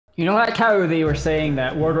You know, like how they were saying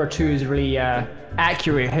that World War II is really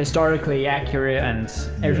accurate, historically accurate, and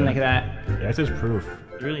everything like that. Yeah, that's just proof.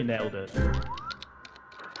 You really nailed it.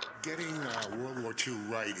 Getting World War II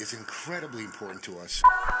right is incredibly important to us.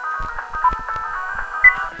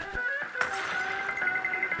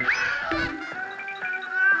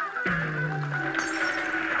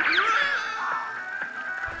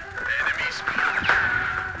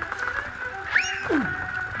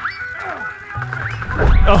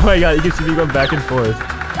 Oh my god, you can see me going back and forth.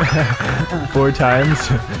 4 times.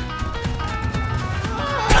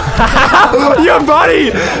 Your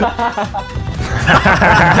buddy!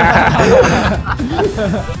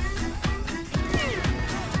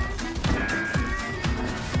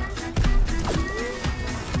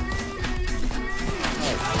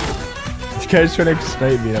 This guy's trying to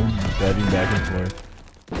snipe me and I'm diving back and forth.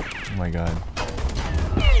 Oh my god.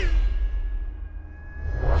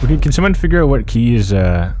 Can someone figure out what keys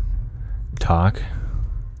talk?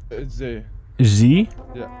 It's Z. Z?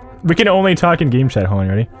 Yeah. We can only talk in game chat. Hold on,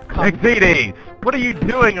 ready? Exedes, what are you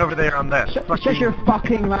doing over there on that? Shut your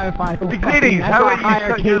fucking mouth, Michael. Exedes, how are you higher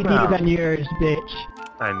shut your KD mouth? than yours, bitch.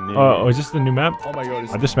 I knew. Oh, is this the new map? Oh my god.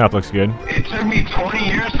 Oh, this map looks good. It took me 20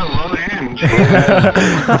 years to load in.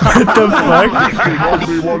 What the fuck?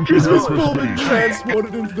 This was fully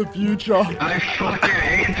transported into the future. I fucking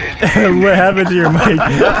hate this. What happened to your mic?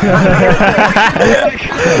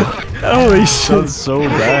 Holy shit. That's so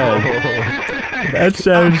bad. That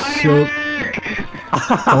sounds so...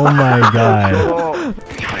 Oh my god.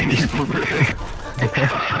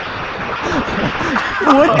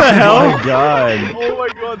 What the hell? Oh my god. Oh my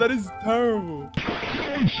god, that is terrible.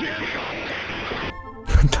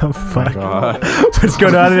 What the fuck? God. What's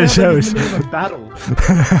going on in this house? In the middle of a battle.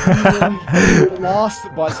 Lost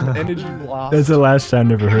by some energy blast. That's the last sound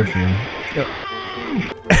I ever heard from him.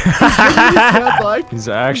 Sounds like He's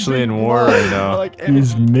actually in war right now. like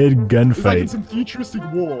He's energy. mid It's like in gunfight. some futuristic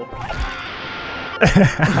war.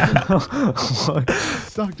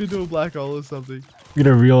 Sucked into a black hole or something. We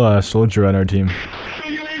got a real soldier on our team.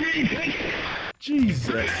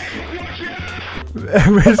 Jesus.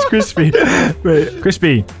 Where's Crispy? Wait,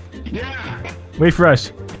 Crispy. Wait for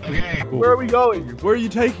us. Where are we going? Where are you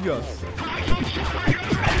taking us?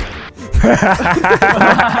 Oh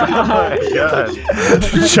my god.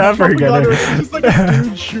 Chopper gunner. It's just like a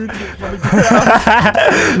dude shooting it from the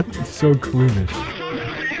ground. So clueless.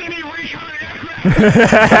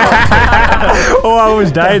 Oh, I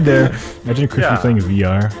almost died there. Imagine Crispy playing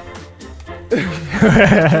VR.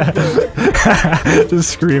 Just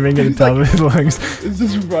screaming at the top of his lungs. It's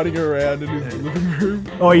just running around in his living room.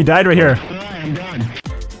 Oh, he died right here. I'm done. Oh,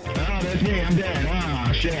 that's me. I'm dead.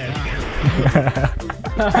 Oh, shit.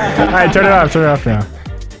 Alright, turn it off now.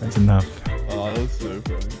 That's enough. Oh, that was so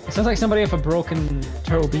funny. It sounds like somebody with a broken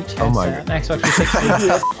Turtle Beach headset. Oh my on Xbox 360.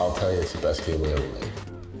 I'll tell you, it's the best game we ever made.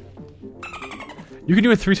 You can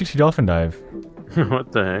do a 360 dolphin dive.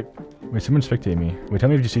 What the heck? Wait, someone spectate me. Wait, tell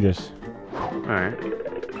me if you see this. Alright. Is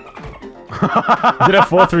it a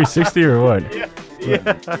full 360 or what?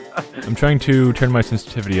 Yeah. I'm trying to turn my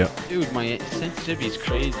sensitivity up. Dude, my sensitivity is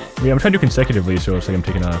crazy. Wait, I'm trying to do consecutively, so it's like I'm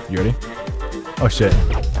taking off. You ready? Oh shit.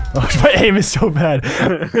 Oh, my aim is so bad.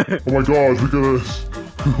 Oh my god, look at this.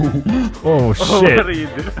 Oh shit. What are you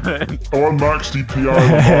doing? Oh, I'm max DPI.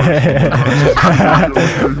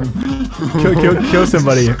 Kill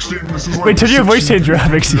somebody. Wait, turn your voice changer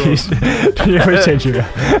off, excuse. Turn your voice changer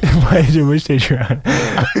off. Why is your voice changer on?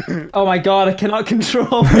 Oh my god, I cannot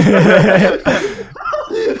control.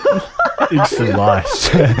 It's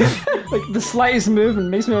lost. Like the slightest movement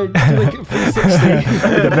makes me do like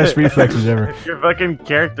 360. The best reflexes ever. Your fucking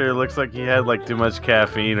character looks like he had like too much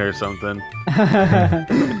caffeine or something.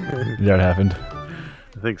 That happened.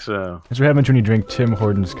 I think so. That's what happens when you drink Tim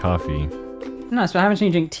Hortons coffee. No, so what happens when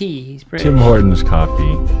you drink tea? He's British. Tim Hortons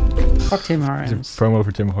coffee. Fuck Tim It's a Hortons. promo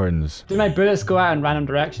for Tim Hortons. Do my bullets go out in random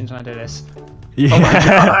directions when I do this? Yeah. Oh my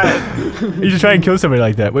god. You just try and kill somebody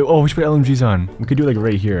like that. Wait, oh, we should put LMGs on. We could do like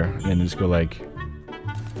right here and just go like.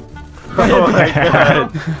 Oh my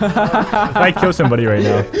god. I kill somebody right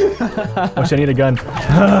now. Oh shit, I need a gun.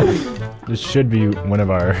 This should be one of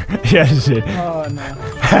our. Yeah, shit. Oh no.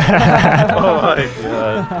 Oh my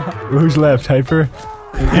god. Who's left? Hyper?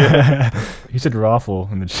 Yeah. He said Raffle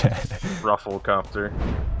in the chat. Rufflecopter.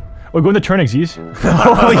 Oh, go in the turn Xyz.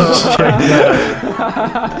 Holy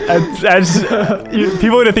shit.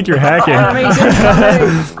 People are gonna think you're hacking.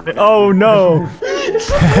 Oh no.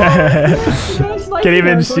 Can't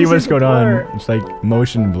even see what's going on. It's like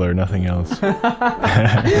motion blur, nothing else.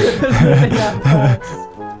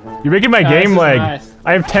 You're making my game lag. Nice.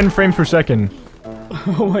 I have 10 frames per second.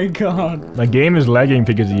 Oh my god. My game is lagging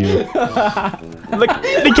because of you. Look,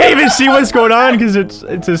 they can't even see what's going on because it's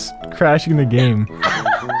just crashing the game.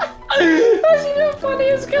 That's even funny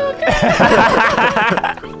as hell.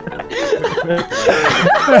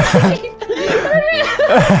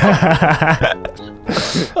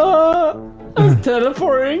 I was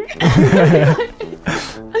teleporting.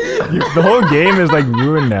 The whole game is like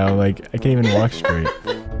ruined now. Like I can't even walk straight.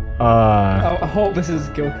 I hope this is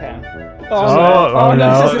Gilcam. Oh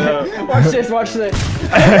no. Watch this, watch this.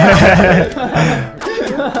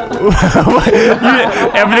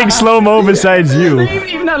 Everything's slow-mo besides you.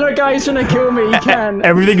 Even that other guy's trying to kill me, he can.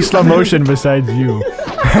 Everything's slow motion besides you.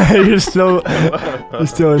 You're still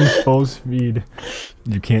in full speed.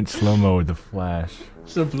 You can't slow-mo with the flash.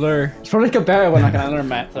 It's a blur. It's probably like a better one like another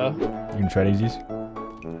map though. You can try these.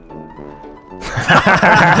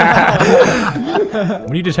 What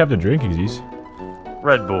do you just have to drink, Xyz?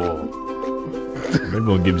 Red Bull. Red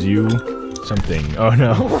Bull gives you something. Oh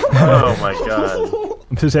no. Oh my god.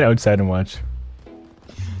 I'm just head outside and watch.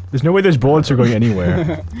 There's no way those bullets are going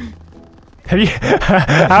anywhere. Have you?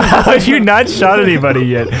 How have you not shot anybody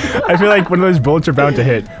yet? I feel like one of those bullets are bound to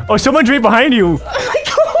hit. Oh, someone's right behind you!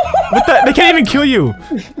 What the? They can't even kill you!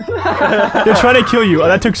 They're trying to kill you. Oh,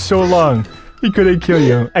 that took so long. He couldn't kill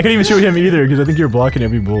you. I couldn't even shoot him either because I think you're blocking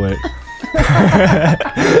every bullet.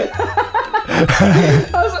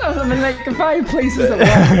 I'm in like 5 places at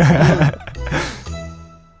once.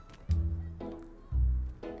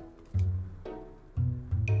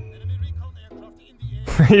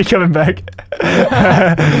 You coming back?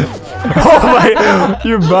 Oh my!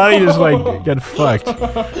 Your body just like got fucked.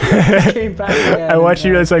 Came back again, I watched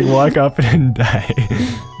you just like walk up and die.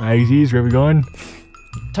 Xyz, where are we going?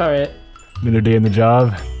 Turret. Another day in the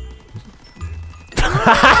job.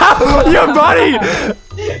 Your body!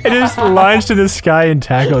 It just launched in the sky and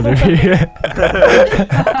tackled me.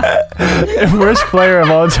 Worst player of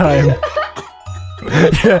all time.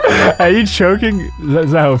 Are you choking?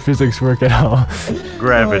 That's not how physics work at all.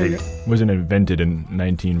 Gravity. Wasn't invented in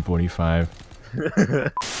 1945.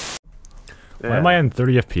 Why am I on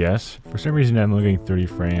 30 FPS? For some reason I'm looking 30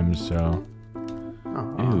 frames, so...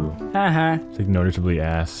 Ew. It's like noticeably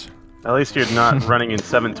ass. At least you're not running in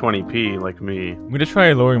 720p like me. I'm gonna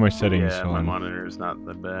try lowering my settings. Yeah, my monitor is not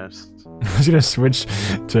the best. I was gonna switch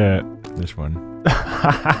to this one.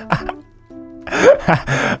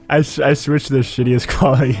 I switched to the shittiest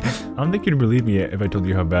quality. I don't think you'd believe me if I told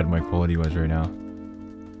you how bad my quality was right now.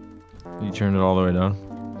 You turned it all the way down?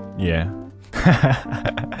 Yeah.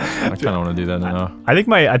 I kinda wanna do that now. I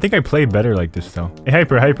think I play better like this though. Hey,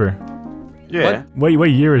 Hyper. Yeah. What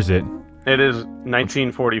year is it? It is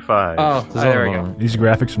 1945. Oh, there we go. These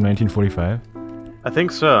graphics from 1945? I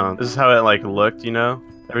think so. This is how it like looked, you know?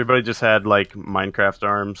 Everybody just had like Minecraft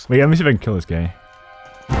arms. Wait, let me see if I can kill this guy.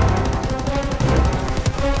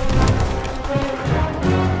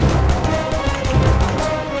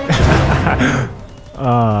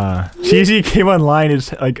 Cheesy came online,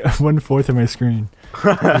 it's like 1/4 of my screen.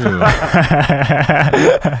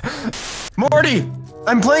 Morty!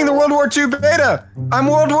 I'm playing the World War II beta! I'm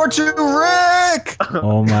World War II Rick!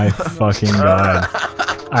 Oh my fucking god.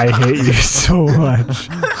 I hate you so much.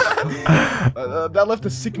 That left a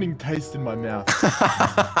sickening taste in my mouth.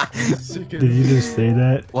 Did you just say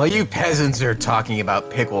that? While you peasants are talking about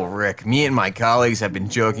Pickle Rick, me and my colleagues have been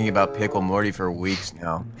joking about Pickle Morty for weeks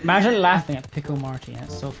now. Imagine laughing at Pickle Marty,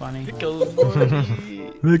 that's so funny. Pickle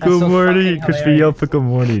Morty. Pickle so Morty! fucking Crispy yell Pickle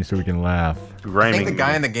Morty so we can laugh. I think the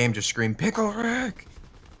guy in the game just screamed, Pickle Rick!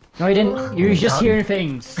 No, he didn't. You were just hearing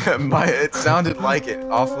things. It sounded like it,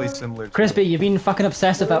 awfully similar to Crispy, you've been fucking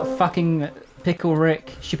obsessed about fucking Pickle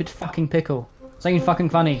Rick. Stupid fucking pickle. It's not even fucking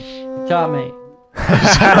funny. Shut up, mate.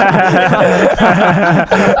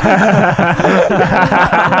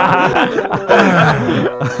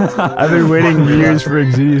 I've been waiting years for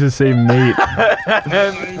Xyz to say mate.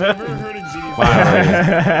 Never heard Xyz.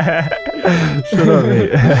 Shut up,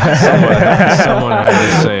 mate. Someone had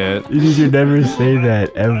to say it. You never say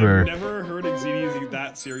that, ever. I've never heard Xyz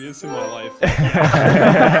that serious in my life.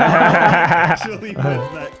 Actually,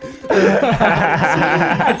 meant that.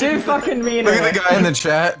 I do fucking mean Look it. at the guy in the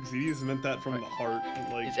chat. Xyz meant that from the heart.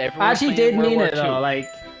 Like, I actually did mean it though, like...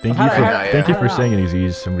 Thank you for saying it,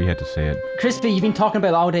 Xyz. Somebody had to say it. Crispy, you've been talking about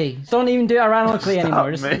it all day. Don't even do it ironically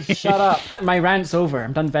anymore. Just shut up. My rant's over.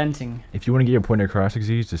 I'm done venting. If you want to get your point across,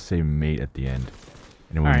 Xyz, just say mate at the end.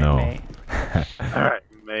 And we'll know. Mate. Alright,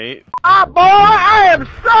 mate. Ah, boy, I am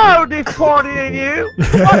so disappointed in you.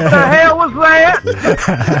 What the hell was that?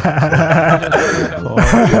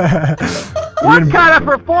 What kind of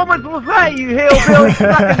performance was that, you hillbilly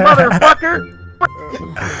sucking motherfucker?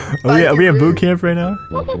 Are we at boot camp right now?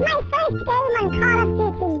 This is my first game on Call of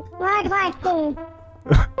Duty World War II.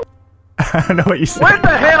 I don't know what you said. When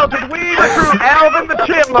the hell did we recruit Alvin the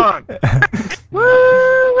Chipmunk?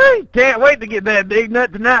 Woo! Can't wait to get that big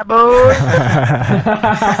nut tonight, boys.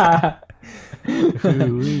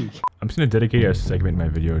 I'm just gonna dedicate a segment in my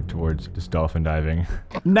video towards just dolphin diving.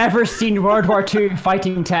 Never seen World War II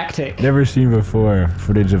fighting tactic. Never seen before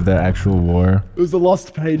footage of the actual war. It was a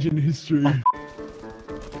lost page in history.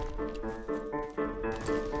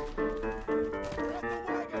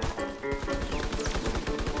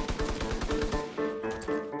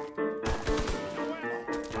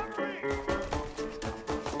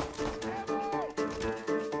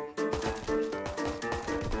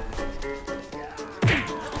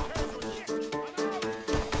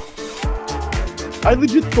 I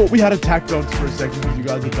legit thought we had attack dogs for a second because you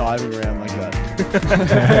guys are diving around like that.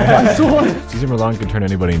 I saw it. Caesar Milan can turn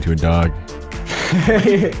anybody into a dog.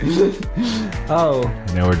 Oh.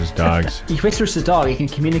 And now we're just dogs. He whispers to dog. He can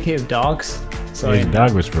communicate with dogs. So He's a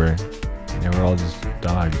dog whisperer. Now we're all just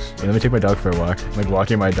dogs. Hey, let me take my dog for a walk. I'm like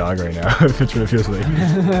walking my dog right now. That's what it feels like.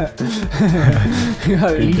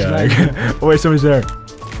 Good dog. Oh wait, someone's there.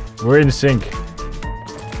 We're in sync.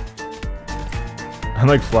 I'm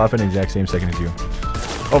like flopping the exact same second as you.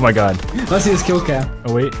 Oh my god. Let's see his kill cam.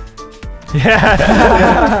 Oh wait.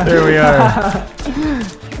 Yeah! There we are.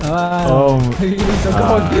 Oh.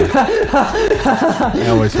 I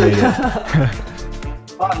almost made it.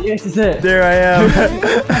 Oh, yes, is it. There I am.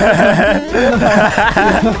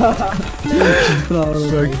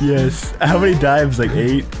 Fuck yes. How many dives? Like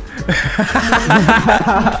 8?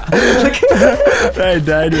 I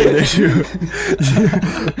died with an issue.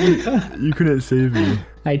 You couldn't save me.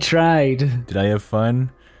 I tried. Did I have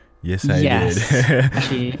fun? Yes, I did. Yes.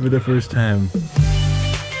 For the first time.